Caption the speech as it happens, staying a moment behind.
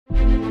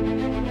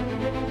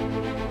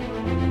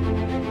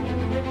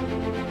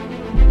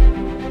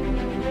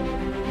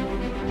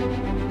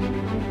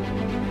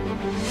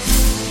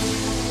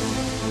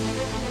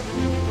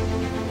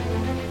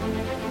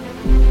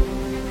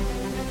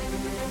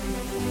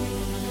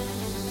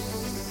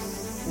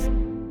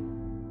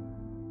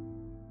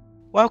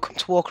Welcome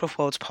to Walker of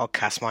Worlds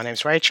podcast. My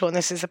name's Rachel, and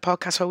this is a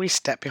podcast where we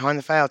step behind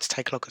the veil to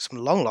take a look at some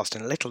long lost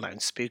and little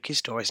known spooky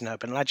stories and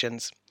urban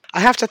legends.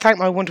 I have to thank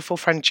my wonderful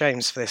friend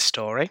James for this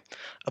story.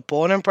 A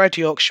born and bred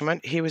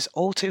Yorkshireman, he was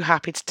all too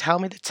happy to tell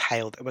me the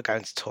tale that we're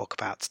going to talk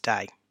about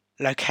today.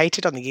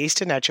 Located on the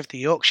eastern edge of the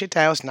Yorkshire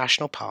Dales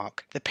National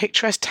Park, the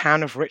picturesque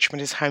town of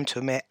Richmond is home to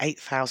a mere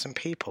 8,000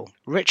 people.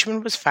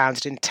 Richmond was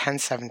founded in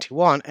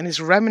 1071 and is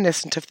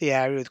reminiscent of the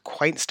area with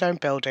quaint stone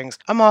buildings,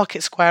 a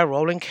market square,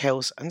 rolling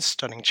hills and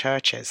stunning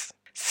churches.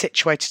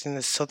 Situated in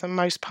the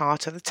southernmost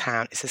part of the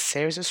town is a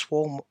series of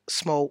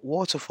small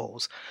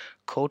waterfalls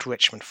called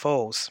Richmond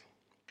Falls.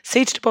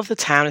 Seated above the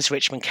town is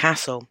Richmond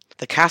Castle.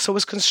 The castle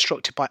was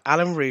constructed by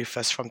Alan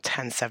Rufus from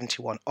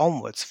 1071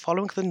 onwards,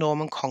 following the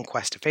Norman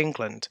conquest of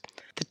England.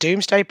 The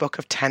Domesday Book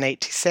of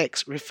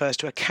 1086 refers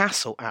to a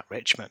castle at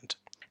Richmond.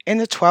 In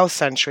the 12th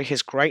century,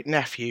 his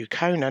great-nephew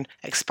Conan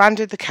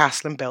expanded the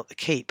castle and built the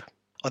keep.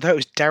 Although it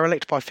was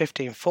derelict by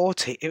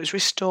 1540, it was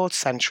restored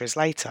centuries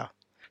later.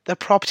 The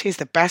property is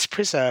the best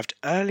preserved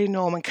early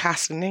Norman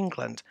castle in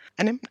England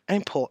and an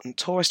important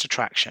tourist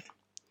attraction.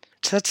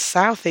 To the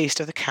southeast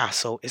of the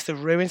castle is the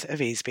ruins of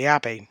Easby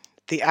Abbey.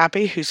 The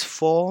abbey, whose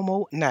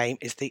formal name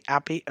is the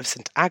Abbey of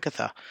St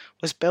Agatha,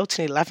 was built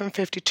in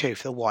 1152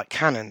 for the White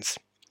Canons.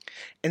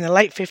 In the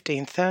late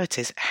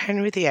 1530s,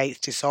 Henry VIII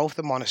dissolved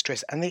the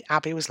monasteries and the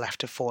abbey was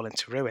left to fall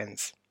into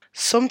ruins.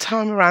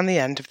 Sometime around the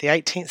end of the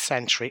 18th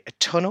century, a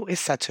tunnel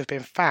is said to have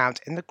been found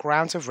in the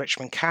grounds of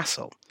Richmond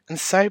Castle, and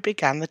so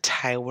began the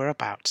tale we're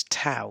about to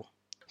tell.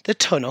 The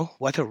tunnel,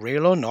 whether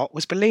real or not,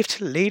 was believed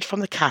to lead from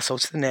the castle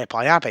to the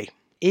nearby abbey.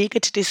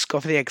 Eager to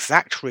discover the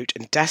exact route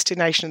and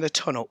destination of the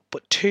tunnel,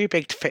 but too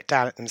big to fit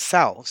down it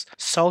themselves,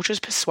 soldiers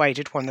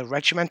persuaded one of the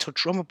regimental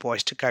drummer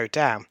boys to go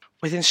down,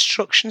 with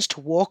instructions to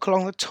walk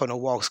along the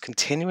tunnel whilst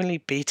continually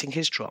beating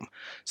his drum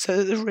so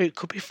that the route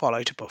could be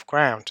followed above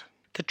ground.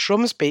 The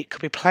drum's beat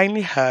could be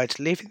plainly heard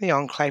leaving the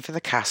enclave of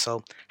the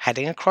castle,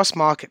 heading across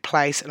Market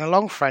Place and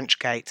along French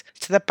Gate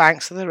to the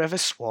banks of the River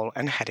Swale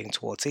and heading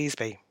towards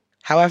Easby.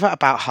 However,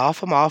 about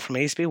half a mile from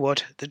Easby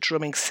Wood, the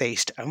drumming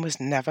ceased and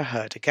was never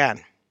heard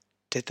again.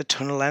 Did the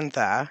tunnel end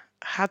there?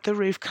 Had the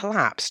roof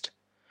collapsed?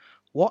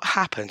 What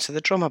happened to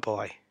the drummer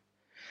boy?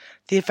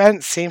 The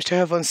event seems to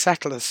have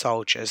unsettled the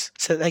soldiers,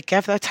 so that they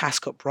gave their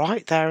task up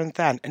right there and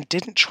then and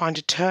didn't try and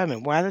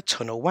determine where the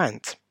tunnel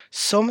went.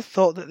 Some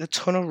thought that the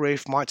tunnel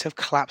roof might have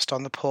collapsed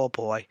on the poor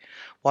boy,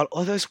 while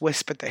others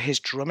whispered that his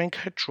drumming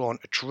had drawn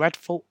a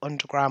dreadful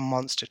underground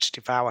monster to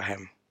devour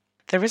him.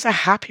 There is a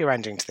happier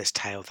ending to this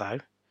tale, though.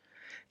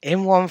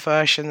 In one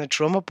version, the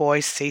drummer boy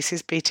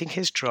ceases beating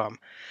his drum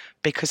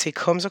because he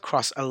comes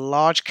across a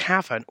large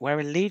cavern where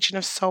a legion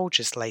of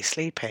soldiers lay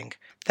sleeping,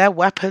 their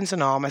weapons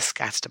and armour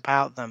scattered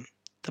about them.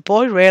 The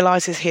boy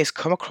realises he has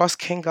come across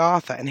King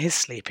Arthur and his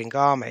sleeping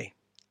army.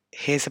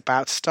 He is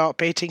about to start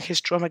beating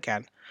his drum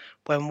again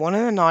when one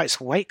of the knights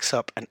wakes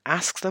up and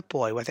asks the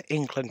boy whether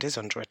England is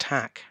under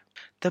attack.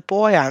 The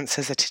boy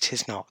answers that it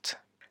is not.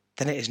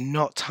 Then it is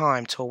not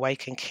time to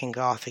awaken King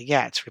Arthur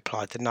yet,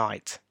 replied the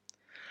knight.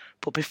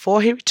 But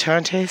before he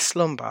returned to his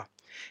slumber,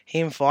 he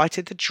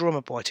invited the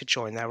drummer boy to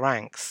join their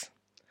ranks.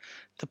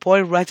 The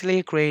boy readily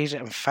agreed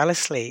and fell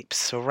asleep,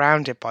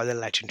 surrounded by the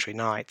legendary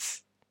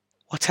knights.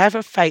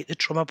 Whatever fate the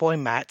drummer boy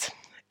met,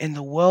 in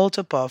the world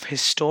above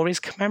his story is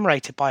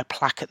commemorated by a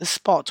plaque at the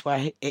spot where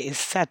it is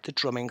said the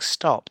drumming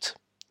stopped.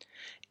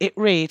 It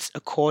reads,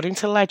 according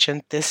to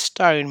legend, this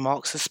stone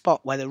marks the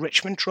spot where the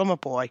Richmond Drummer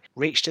Boy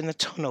reached in the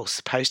tunnel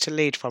supposed to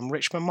lead from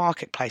Richmond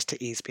Market Place to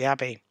Easby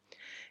Abbey.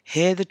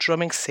 Here the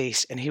drumming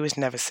ceased and he was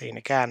never seen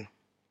again.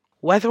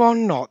 Whether or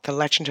not the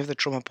legend of the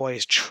drummer boy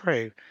is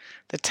true,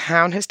 the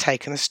town has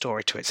taken the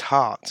story to its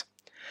heart.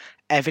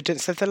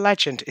 Evidence of the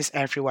legend is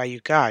everywhere you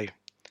go.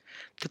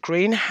 The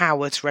Green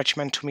Howards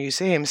Regimental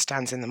Museum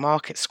stands in the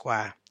market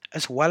square.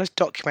 As well as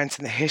documenting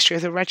the history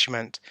of the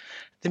regiment,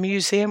 the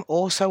museum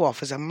also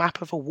offers a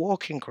map of a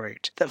walking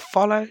route that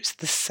follows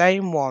the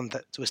same one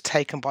that was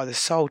taken by the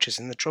soldiers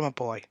in the drummer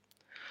boy.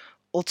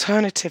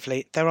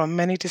 Alternatively, there are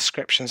many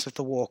descriptions of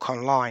the walk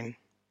online.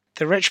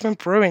 The Richmond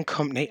Brewing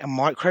Company, a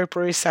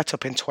microbrewery set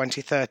up in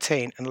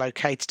 2013 and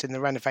located in the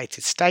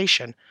renovated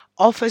station,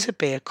 offers a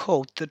beer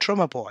called the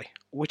Drummer Boy,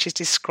 which is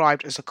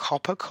described as a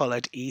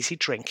copper-coloured,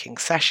 easy-drinking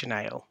session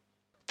ale.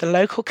 The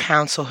local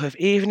council have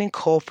even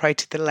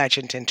incorporated the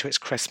legend into its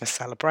Christmas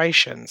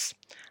celebrations,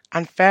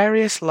 and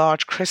various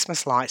large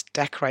Christmas lights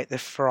decorate the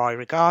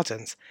Friary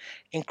Gardens,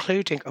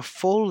 including a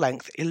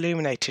full-length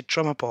illuminated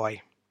drummer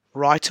boy.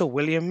 Writer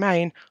William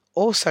Mayne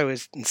also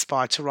is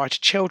inspired to write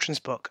a children's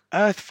book,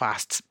 Earth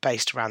Fasts,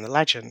 based around the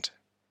legend.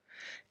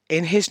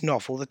 In his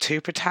novel, the two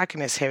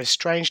protagonists hear a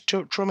strange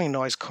drumming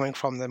noise coming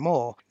from the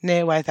moor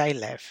near where they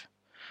live.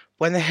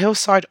 When the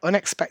hillside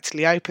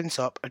unexpectedly opens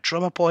up, a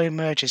drummer boy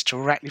emerges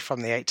directly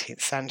from the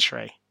 18th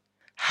century.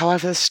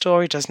 However, the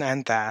story doesn't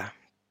end there.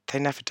 They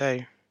never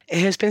do. It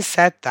has been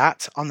said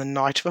that, on the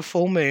night of a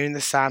full moon,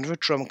 the sound of a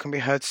drum can be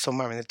heard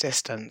somewhere in the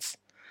distance.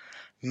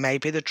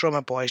 Maybe the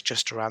drummer boy is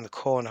just around the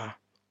corner,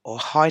 or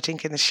hiding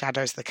in the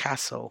shadows of the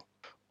castle,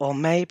 Or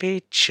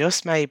maybe,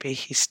 just maybe,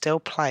 he still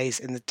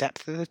plays in the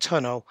depth of the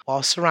tunnel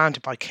while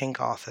surrounded by King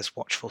Arthur's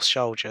watchful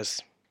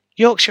soldiers.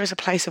 Yorkshire is a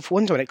place of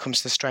wonder when it comes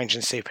to the strange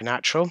and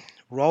supernatural.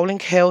 Rolling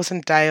hills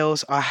and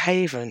dales are a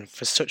haven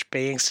for such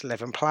beings to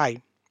live and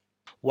play.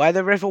 Where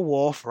the River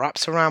Wharfe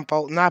wraps around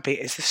Bolton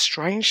Abbey is the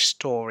strange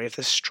story of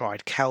the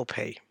Stride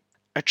Kelpie,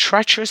 a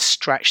treacherous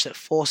stretch that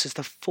forces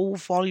the full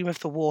volume of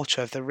the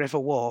water of the River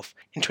Wharfe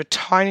into a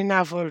tiny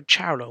narrow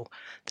channel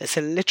that's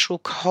a literal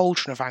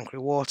cauldron of angry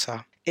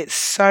water. It's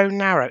so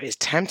narrow it's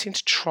tempting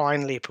to try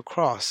and leap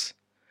across,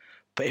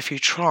 but if you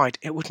tried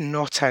it would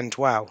not end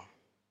well.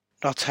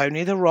 Not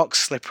only are the rocks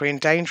slippery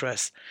and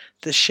dangerous,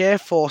 the sheer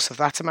force of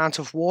that amount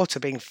of water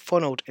being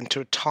funneled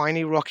into a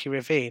tiny rocky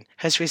ravine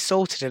has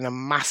resulted in a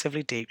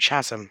massively deep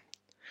chasm.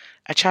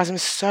 A chasm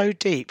so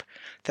deep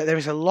that there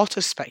is a lot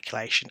of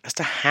speculation as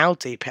to how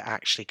deep it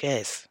actually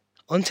is.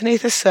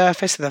 Underneath the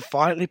surface of the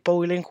violently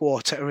boiling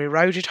water are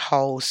eroded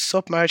holes,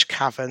 submerged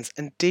caverns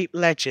and deep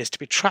ledges to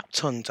be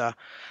trapped under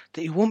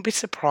that you wouldn't be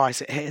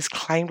surprised that it has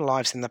claimed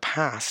lives in the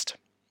past.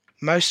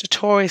 Most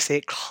notoriously,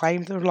 it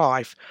claimed the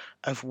life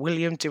of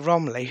William de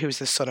Romilly, who was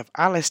the son of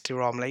Alice de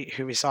Romilly,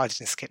 who resided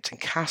in Skipton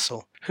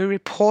Castle, who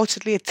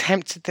reportedly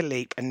attempted the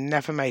leap and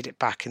never made it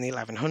back in the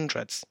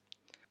 1100s.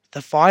 The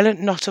violent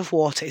knot of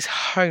water is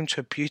home to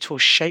a beautiful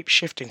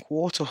shape-shifting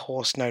water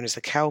horse known as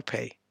the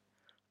Kelpie.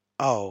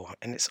 Oh,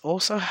 and it's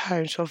also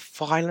home to a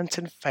violent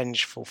and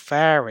vengeful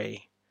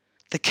fairy.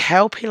 The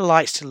Kelpie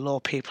likes to lure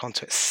people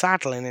onto its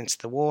saddle and into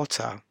the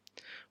water.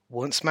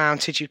 Once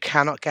mounted, you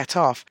cannot get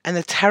off, and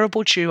the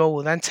terrible duo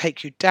will then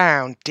take you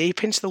down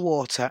deep into the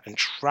water and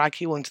drag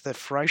you under the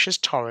ferocious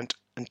torrent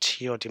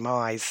until your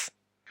demise.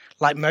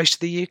 Like most of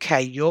the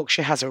UK,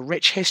 Yorkshire has a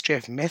rich history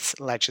of myths,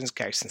 legends,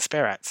 ghosts and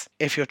spirits.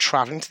 If you're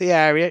travelling to the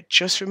area,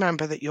 just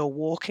remember that you're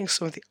walking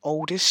some of the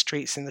oldest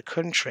streets in the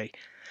country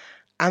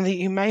and that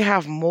you may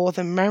have more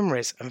than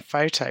memories and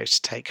photos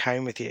to take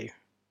home with you.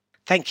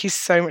 Thank you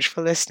so much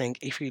for listening.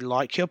 If you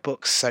like your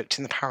books soaked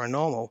in the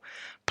paranormal,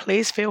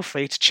 please feel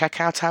free to check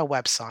out our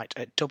website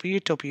at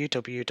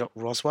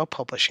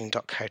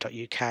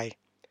www.roswellpublishing.co.uk.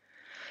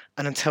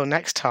 And until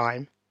next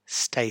time,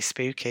 stay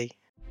spooky.